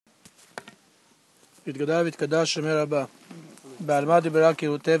יתגדל ויתקדש שמי רבה. בעלמא דיברה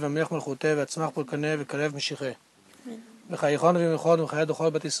קירותי ומלך מלכותי והצמח פולקני וקרב משיחי. וחייכון ומלכון וחיי דוכל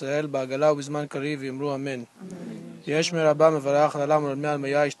בת ישראל בעגלה ובזמן קריב ויאמרו אמן. יש מרבה מברך על עולם ולעולמי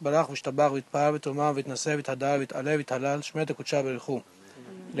עלמיה ישתברך וישתבח ויתפאר ותרומם ויתנשא ויתהדר ויתעלה ויתהלל שמי תקודשה ברכו.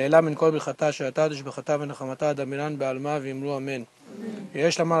 לעילה מן כל ברכתה שהייתה תשבחתה ונחמתה דמינן בעלמא ויאמרו אמן.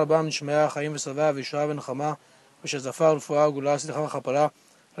 יש למה רבה משמיה חיים ושבע וישועה ונחמה ושזפר רפואה וגאולה סליחה וכפרה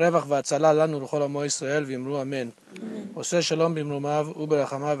רווח והצלה לנו לכל עמו ישראל ויאמרו אמן. עושה שלום במרומיו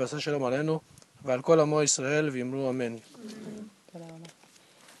וברחמיו ועשה שלום עלינו ועל כל עמו ישראל ויאמרו אמן. תודה רבה.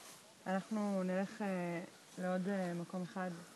 אנחנו נלך לעוד מקום אחד